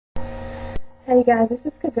Hey guys, this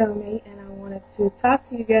is Kagome, and I wanted to talk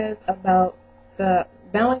to you guys about the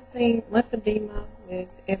balancing lymphedema with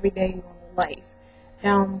everyday normal life.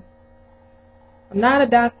 Now, I'm not a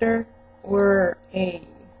doctor or a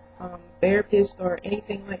therapist or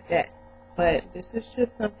anything like that, but this is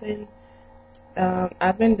just something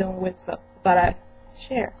I've been doing with, so thought I'd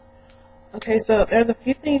share. Okay, so there's a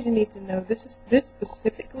few things you need to know. This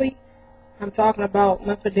specifically, I'm talking about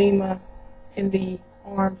lymphedema in the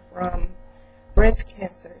arm from breast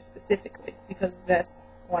cancer specifically, because that's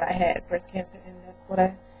what I had, breast cancer, and that's what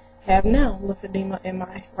I have now, lymphedema in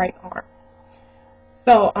my right arm.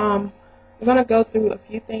 So I'm going to go through a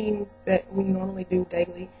few things that we normally do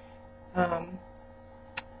daily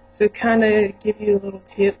to kind of give you little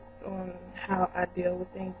tips on how I deal with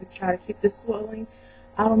things to try to keep the swelling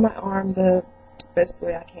out of my arm the best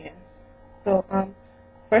way I can. So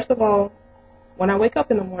first of all, when I wake up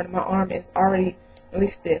in the morning, my arm is already really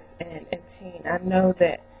stiff and in pain. I know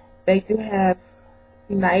that they do have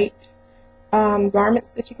night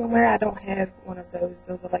garments that you can wear. I don't have one of those.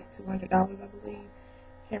 Those are like $200, I believe.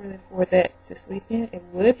 Can't really afford that to sleep in. It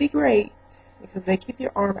would be great because they keep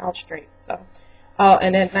your arm out straight. So,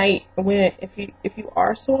 and at night, if you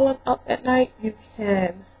are swollen up at night, you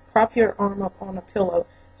can prop your arm up on a pillow.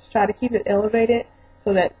 Just try to keep it elevated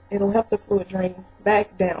so that it'll help the fluid drain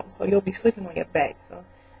back down. So you'll be sleeping on your back. So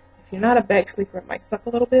if you're not a back sleeper, it might suck a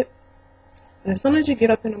little bit. And as soon as you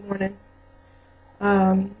get up in the morning,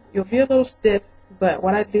 you'll be a little stiff, but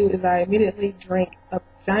what I do is I immediately drink a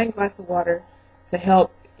giant glass of water to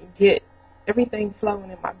help get everything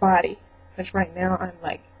flowing in my body. Because right now I'm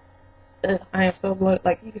like, I am so bloated.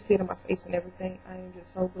 Like, you can see it on my face and everything. I am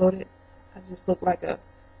just so bloated. I just look like a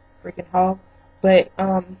freaking hog. But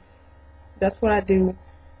that's what I do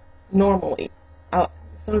normally. As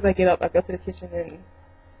soon as I get up, I go to the kitchen and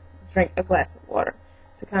drink a glass of water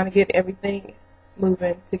to kind of get everything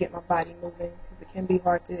moving, to get my body moving, because it can be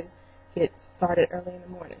hard to get started early in the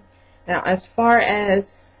morning. Now, as far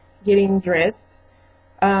as getting dressed,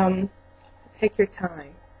 take your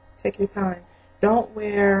time. Take your time. Don't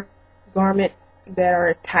wear garments that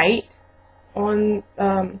are tight on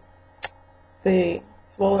the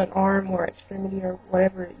swollen arm or extremity or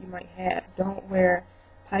whatever you might have. Don't wear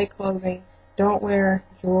tight clothing. Don't wear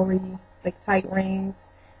jewelry, like tight rings.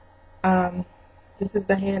 This is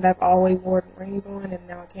the hand I've always worn rings on, and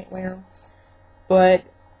now I can't wear them. But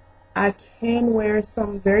I can wear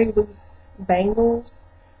some very loose bangles,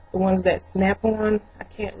 the ones that snap on. I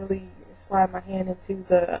can't really slide my hand into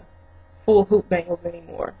the full hoop bangles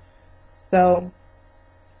anymore. So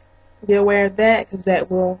be aware of that, because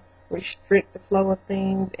that will restrict the flow of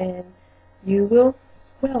things, and you will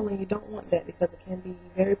swell, and you don't want that because it can be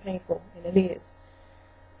very painful, and it is.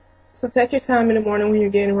 So take your time in the morning when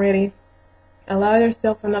you're getting ready. Allow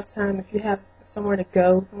yourself enough time, if you have somewhere to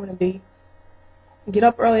go, somewhere to be. Get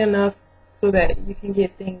up early enough so that you can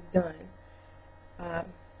get things done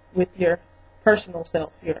with your personal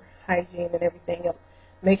self, your hygiene and everything else.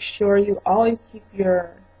 Make sure you always keep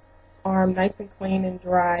your arm nice and clean and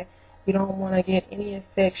dry. You don't want to get any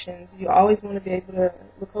infections. You always want to be able to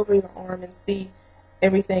look over your arm and see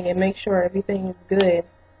everything and make sure everything is good.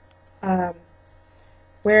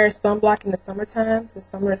 Wear sunblock in the summertime. The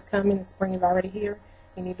summer is coming. The spring is already here.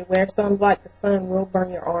 You need to wear sunblock. The sun will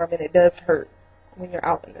burn your arm, and it does hurt when you're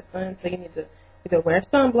out in the sun. So you need to either wear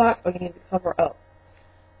sunblock or you need to cover up.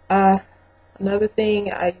 Another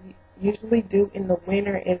thing I usually do in the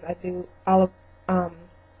winter is I do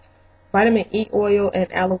vitamin E oil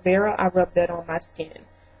and aloe vera. I rub that on my skin.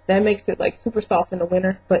 That makes it like super soft in the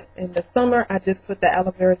winter, but in the summer I just put the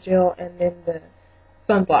aloe vera gel and then the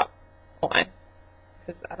sunblock on,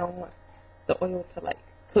 because I don't want the oil to like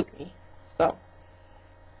cook me. So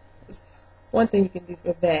it's one thing you can do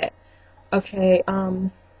for that. Okay,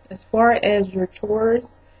 as far as your chores,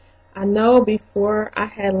 I know before I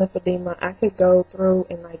had lymphedema, I could go through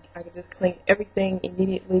and like I could just clean everything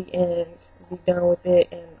immediately and be done with it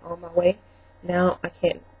and on my way. Now I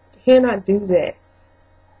cannot do that.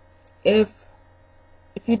 If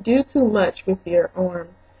you do too much with your arm,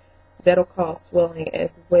 that'll cause swelling as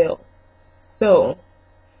well. So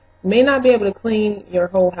you may not be able to clean your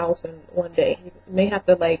whole house in one day. You may have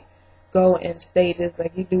to like go in stages,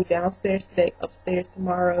 like you do downstairs today, upstairs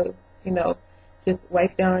tomorrow. You know, just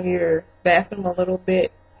wipe down your bathroom a little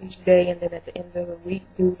bit each day, and then at the end of the week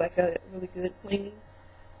do like a really good cleaning.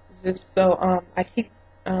 Just so I keep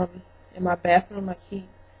in my bathroom, I keep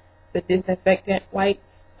the disinfectant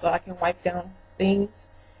wipes so I can wipe down things.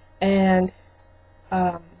 And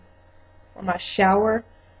for my shower,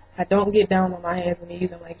 I don't get down on my hands and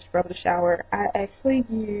knees and like scrub the shower. I actually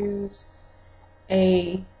use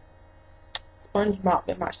a sponge mop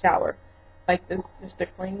in my shower, like this, just the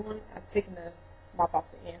clean one. I've taken the mop off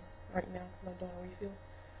the end right now because I'm doing a refill.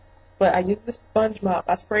 But I use the sponge mop.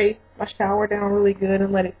 I spray my shower down really good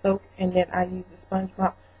and let it soak, and then I use the sponge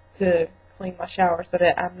mop to clean my shower so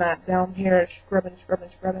that I'm not down here scrubbing,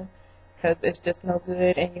 because it's just no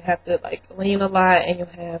good, and you have to like lean a lot, and you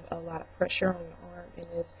have a lot of pressure on your arm, and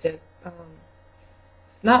it's just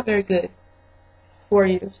it's not very good for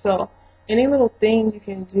you. So any little thing you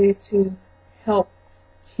can do to help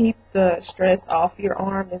keep the stress off your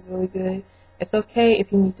arm is really good. It's okay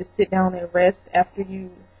if you need to sit down and rest after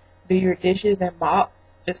you do your dishes and mop.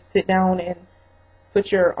 Just sit down and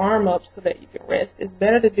put your arm up so that you can rest. It's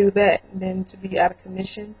better to do that than to be out of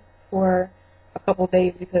commission for a couple of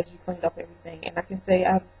days because you cleaned up everything. And I can say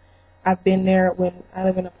I've been there when I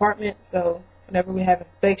live in an apartment, so whenever we have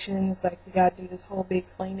inspections, like you gotta do this whole big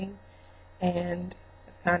cleaning, and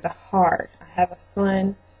it's kind of hard. I have a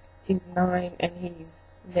son, he's 9, and he's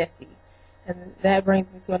messy. And that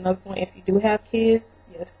brings me to another point. If you do have kids,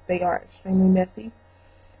 yes, they are extremely messy.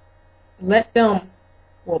 Make them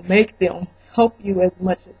help you as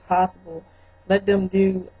much as possible. Let them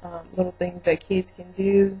do little things that kids can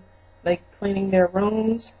do, like cleaning their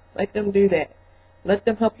rooms. Let them do that. Let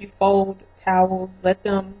them help you fold towels. Let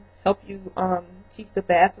them help you keep the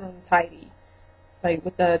bathroom tidy, like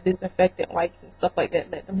with the disinfectant wipes and stuff like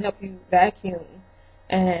that. Let them help you vacuum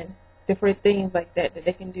and different things like that that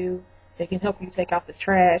they can do. They can help you take out the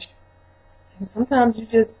trash. And sometimes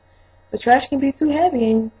the trash can be too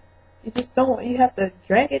heavy, and you have to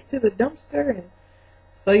drag it to the dumpster, and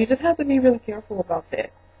so you just have to be really careful about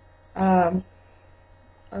that.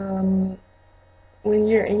 When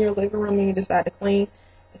you're in your living room and you decide to clean,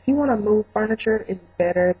 if you want to move furniture, it's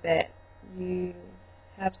better that you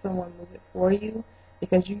have someone move it for you,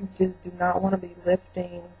 because you just do not want to be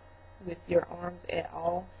lifting with your arms at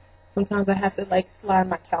all. Sometimes I have to like slide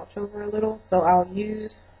my couch over a little, so I'll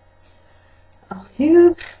use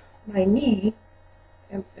my knee,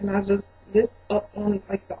 and I just lift up on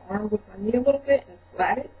like the arm with my knee a little bit and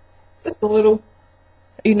slide it just a little,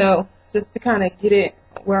 just to kind of get it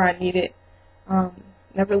where I need it.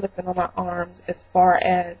 Never lifting on my arms. As far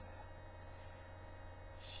as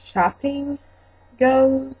shopping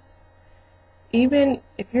goes, even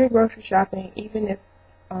if you're grocery shopping, even if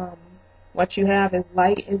what you have is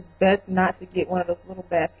light, it's best not to get one of those little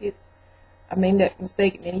baskets. I made that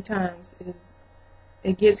mistake many times.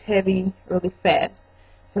 It gets heavy really fast.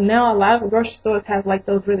 So now a lot of grocery stores have like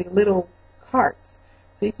those really little carts,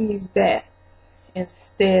 so you can use that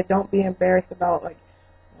instead. Don't be embarrassed about like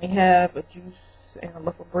we have a juice and a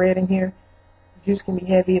loaf of bread in here. Juice can be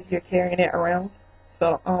heavy if you're carrying it around.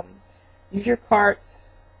 So use your carts.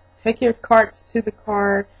 Take your carts to the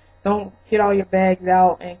car. Don't get all your bags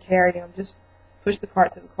out and carry them. Just push the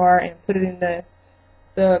cart to the car and put it in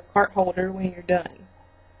the cart holder when you're done.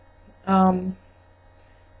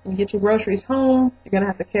 When you get your groceries home, you're going to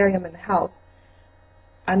have to carry them in the house.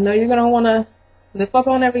 I know you're going to want to lift up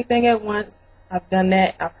on everything at once. I've done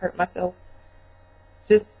that. I've hurt myself.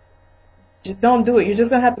 Just don't do it. You're just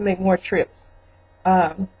going to have to make more trips.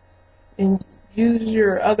 And use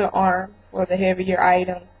your other arm for the heavier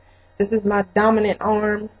items. This is my dominant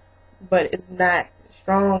arm, but it's not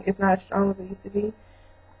strong. It's not as strong as it used to be.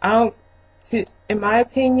 In my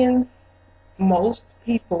opinion, most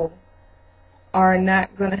people are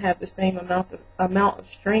not going to have the same amount of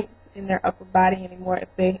strength in their upper body anymore if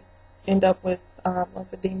they end up with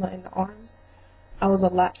lymphedema in the arms. I was a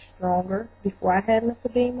lot stronger before I had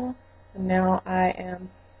lymphedema, and now I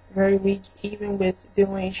am very weak, even with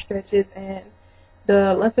doing stretches and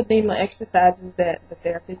the lymphedema exercises that the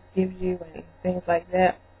therapist gives you and things like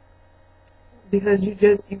that, because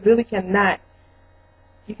you really cannot.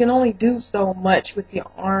 You can only do so much with your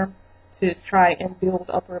arm to try and build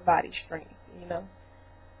upper body strength.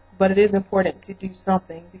 But it is important to do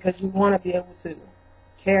something because you want to be able to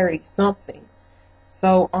carry something.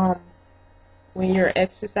 So when you're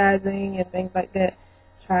exercising and things like that,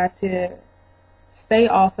 try to stay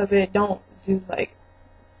off of it. Don't do like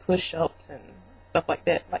push-ups and stuff like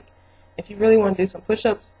that. Like if you really want to do some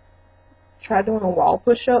push-ups, try doing wall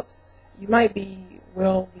push-ups. You might be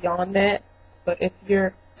well beyond that, but if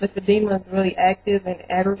your lymphedema is really active and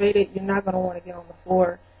aggravated, you're not going to want to get on the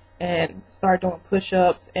floor and start doing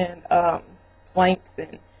push-ups and planks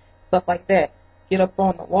and stuff like that. Get up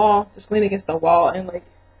on the wall, just lean against the wall and like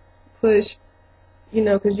push,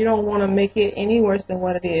 because you don't want to make it any worse than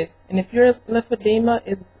what it is. And if your lymphedema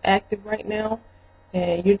is active right now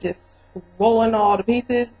and you're just rolling all to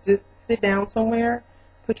pieces, just sit down somewhere,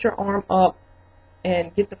 put your arm up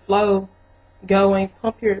and get the flow going,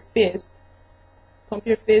 pump your fist, pump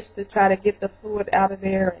your fist to try to get the fluid out of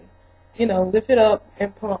there, and lift it up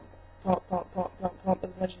and pump, pump, pump, pump, pump, pump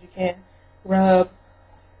as much as you can. Rub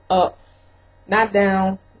up, not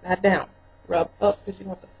down, not down. Rub up because you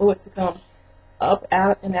want the fluid to come up,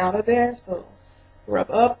 out, and out of there. So rub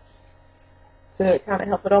up to kind of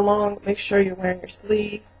help it along. Make sure you're wearing your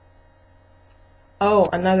sleeve. Oh,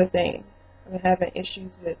 another thing. I'm having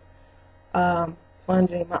issues with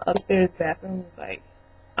plunging. My upstairs bathroom is like,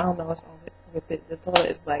 I don't know what's wrong with it. The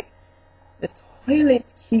toilet is like, the toilet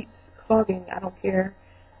keeps clogging. I don't care.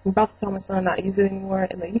 I'm about to tell my son not to use it anymore.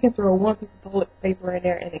 And like, you can throw one piece of toilet paper in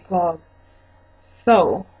there and it clogs.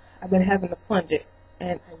 So I've been having to plunge it,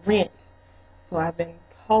 and I rent. So I've been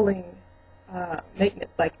calling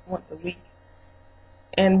maintenance like once a week,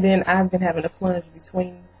 and then I've been having to plunge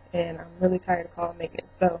between, and I'm really tired of calling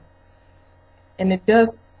maintenance. So, and it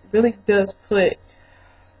really does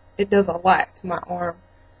a lot to my arm.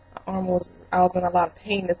 My arm I was in a lot of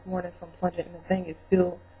pain this morning from plunging, and the thing is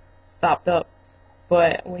still stopped up.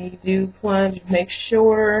 But when you do plunge, make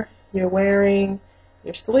sure you're wearing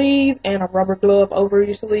your sleeve and a rubber glove over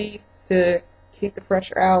your sleeve to keep the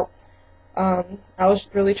pressure out. I was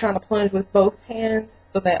really trying to plunge with both hands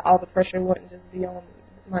so that all the pressure wouldn't just be on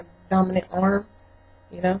my dominant arm.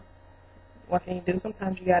 What can you do?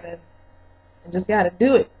 Sometimes you just gotta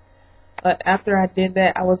do it. But after I did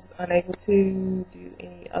that, I was unable to do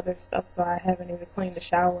any other stuff, so I haven't even cleaned the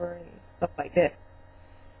shower and stuff like that.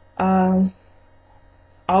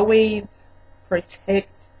 Always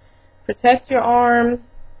protect your arm.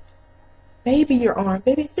 Baby your arm.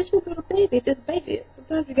 Baby, it's just your little baby. Just baby it.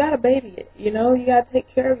 Sometimes you gotta baby it. You gotta take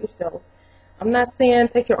care of yourself. I'm not saying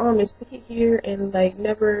take your arm and stick it here and like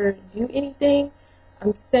never do anything.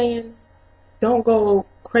 I'm saying don't go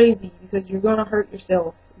crazy because you're gonna hurt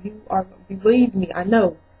yourself. Believe me, I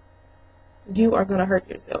know. You are gonna hurt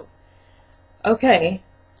yourself. Okay.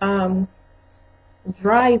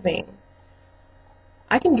 Driving.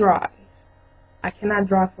 I can drive. I cannot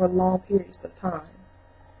drive for long periods of time.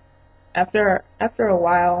 After a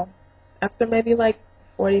while, after maybe like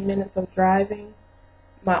 40 minutes of driving,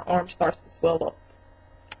 my arm starts to swell up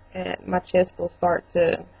and my chest will start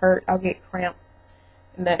to hurt. I'll get cramps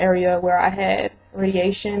in the area where I had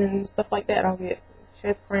radiation and stuff like that. I'll get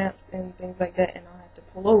chest cramps and things like that, and I'll have to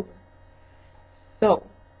pull over. So,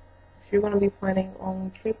 if you're going to be planning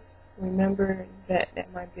long trips, remember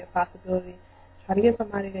that might be a possibility. Try to get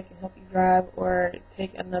somebody that can help you drive or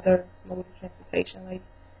take another mode of transportation. Like,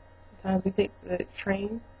 sometimes we take the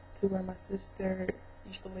train to where my sister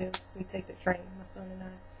used to live. We take the train, my son and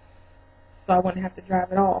I, so I wouldn't have to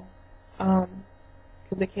drive at all.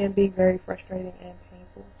 Because it can be very frustrating and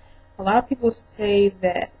painful. A lot of people say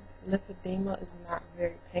that lymphedema is not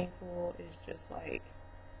very painful. It's just like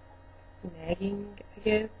nagging, I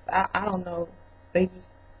guess. I don't know. They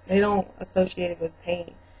don't associate it with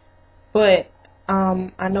pain. But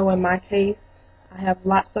I know in my case, I have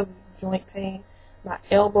lots of joint pain. My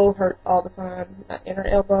elbow hurts all the time. My inner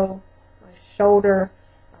elbow, my shoulder,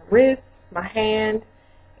 my wrist, my hand,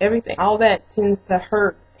 everything. All that tends to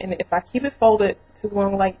hurt. And if I keep it folded too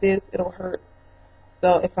long like this, it'll hurt.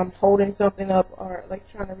 So if I'm holding something up or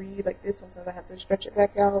like trying to read like this, sometimes I have to stretch it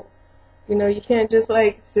back out. You can't just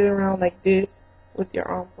like sit around like this with your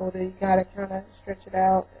arm folded. You gotta kind of stretch it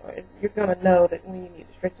out. Or you're gonna know that when you need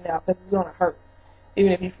to stretch it out because it's gonna hurt.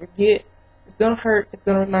 Even if you forget, it's gonna hurt. It's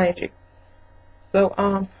gonna remind you. So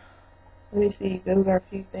let me see. Those are a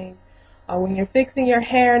few things. When you're fixing your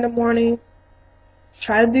hair in the morning,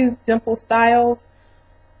 try to do simple styles.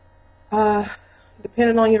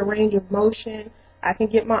 Depending on your range of motion, I can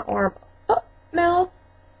get my arm up now.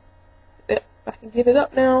 I can get it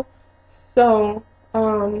up now. So,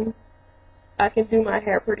 I can do my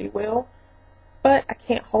hair pretty well, but I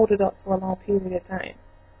can't hold it up for a long period of time.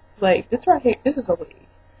 Like this right here, this is a wig,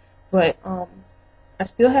 but I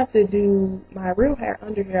still have to do my real hair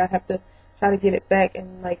under here. I have to try to get it back,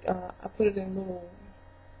 and like I put it in little,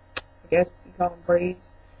 I guess you call them braids,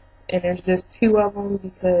 and there's just 2 of them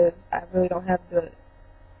because I really don't have the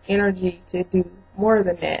energy to do more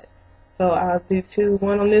than that. So I'll do 2,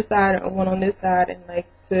 one on this side and one on this side, and like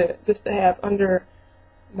just to have under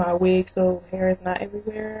my wig so hair is not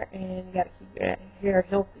everywhere, and you gotta keep your hair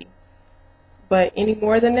healthy. But any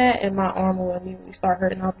more than that, and my arm will immediately start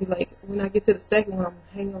hurting. I'll be like, when I get to the second one, I'm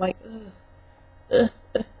hanging like,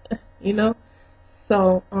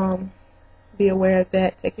 So be aware of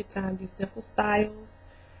that. Take your time. Do simple styles.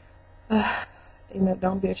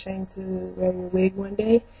 Don't be ashamed to wear your wig one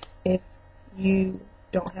day if you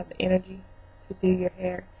don't have the energy to do your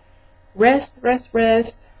hair. Rest.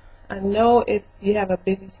 I know if you have a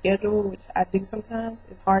busy schedule, which I do sometimes,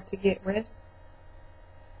 it's hard to get rest.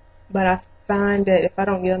 But I find that if I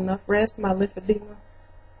don't get enough rest, my lymphedema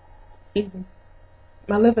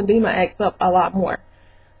acts up a lot more.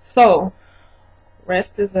 So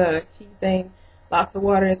rest is a key thing. Lots of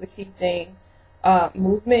water is a key thing.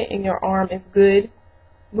 Movement in your arm is good.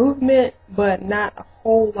 Movement, but not a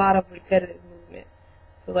whole lot of repetitive movement.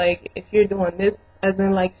 So like if you're doing this as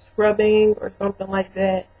in like scrubbing or something like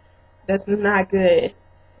that, that's not good.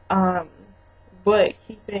 But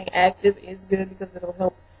keeping active is good because it'll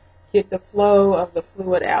help get the flow of the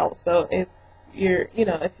fluid out. So if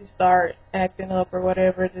if you start acting up or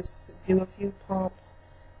whatever, just do a few pumps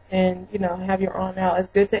and, have your arm out. It's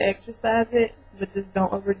good to exercise it, but just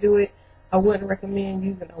don't overdo it. I wouldn't recommend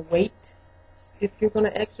using a weight if you're going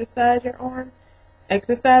to exercise your arm.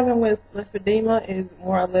 Exercising with lymphedema is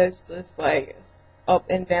more or less just like up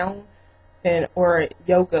and down, or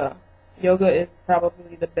yoga. Yoga is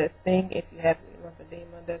probably the best thing if you have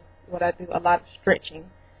lymphedema. That's what I do. A lot of stretching,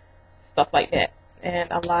 stuff like that,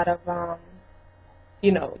 and a lot of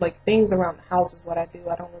like things around the house is what I do.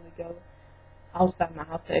 I don't really go outside my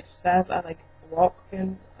house to exercise. I like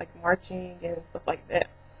walking, like marching and stuff like that.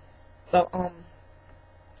 So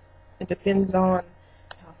it depends on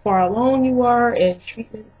how far along you are in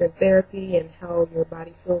treatments and therapy and how your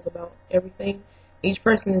body feels about everything. Each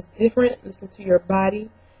person is different. Listen to your body.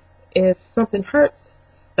 If something hurts,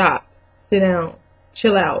 stop, sit down,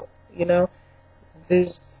 chill out.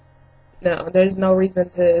 There's no reason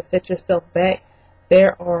to set yourself back.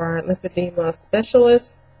 There are lymphedema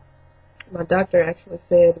specialists. My doctor actually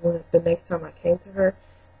said the next time I came to her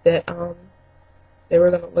that they were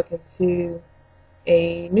going to look into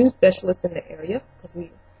a new specialist in the area because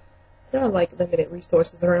there are like limited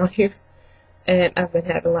resources around here. And I've been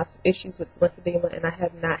having lots of issues with lymphedema, and I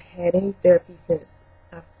have not had any therapy since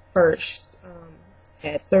I first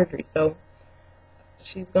had surgery. So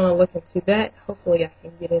she's going to look into that. Hopefully I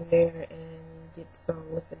can get in there and get some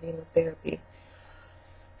lymphedema therapy.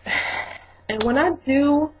 And when I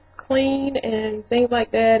do clean and things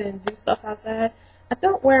like that and do stuff outside, I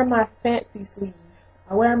don't wear my fancy sleeve.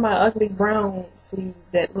 I wear my ugly brown sleeve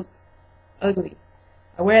that looks ugly.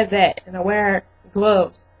 I wear that, and I wear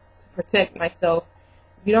gloves to protect myself.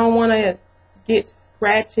 You don't want to get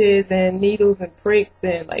scratches and needles and pricks,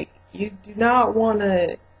 and you do not want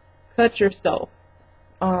to cut yourself.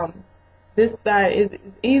 This side is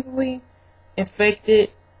easily infected.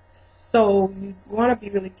 So you want to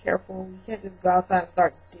be really careful. You can't just go outside and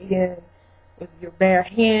start digging with your bare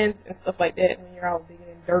hands and stuff like that when you're out digging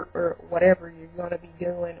in dirt or whatever you're going to be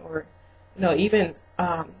doing, or even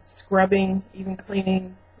scrubbing, even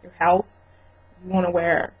cleaning your house. You want to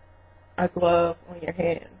wear a glove on your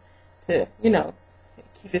hand to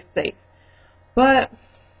keep it safe. But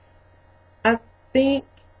I think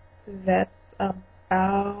that's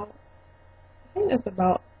about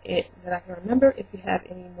it that I can remember. If you have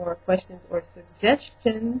any more questions or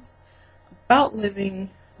suggestions about living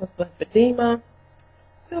with lymphedema,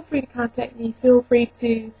 feel free to contact me. Feel free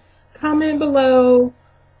to comment below.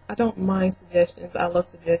 I don't mind suggestions. I love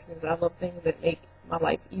suggestions. I love things that make my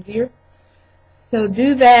life easier. So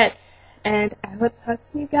do that, and I will talk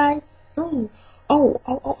to you guys soon. Oh.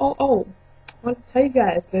 I want to tell you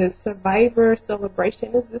guys, the Survivor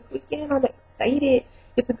celebration is this weekend. I'm excited.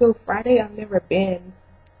 It's a good Friday. I've never been.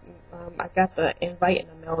 I got the invite in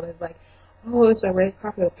the mail, and it's like, oh, it's a red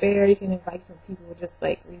carpet affair. You can invite some people, just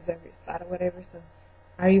reserve your spot or whatever. So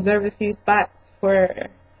I reserved a few spots for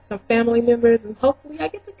some family members, and hopefully I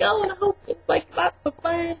get to go, and I hope it's lots of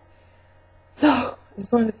fun. So I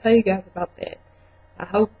just wanted to tell you guys about that. I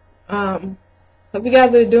hope you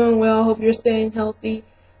guys are doing well. Hope you're staying healthy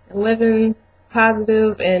and living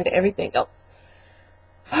positive and everything else.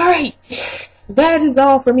 All right, that is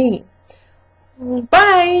all for me.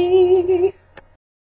 Bye.